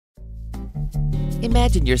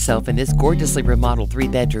Imagine yourself in this gorgeously remodeled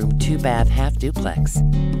 3-bedroom, 2-bath, half duplex.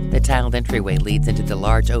 The tiled entryway leads into the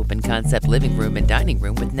large open concept living room and dining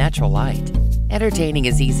room with natural light. Entertaining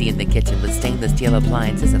is easy in the kitchen with stainless steel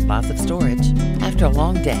appliances and lots of storage. After a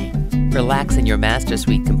long day, relax in your master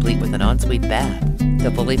suite complete with an ensuite bath.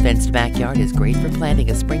 The fully fenced backyard is great for planting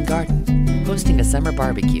a spring garden, hosting a summer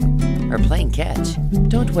barbecue, or playing catch.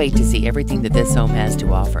 Don't wait to see everything that this home has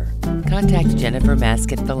to offer. Contact Jennifer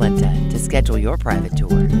Masket-Valenta to schedule your private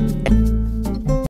tour.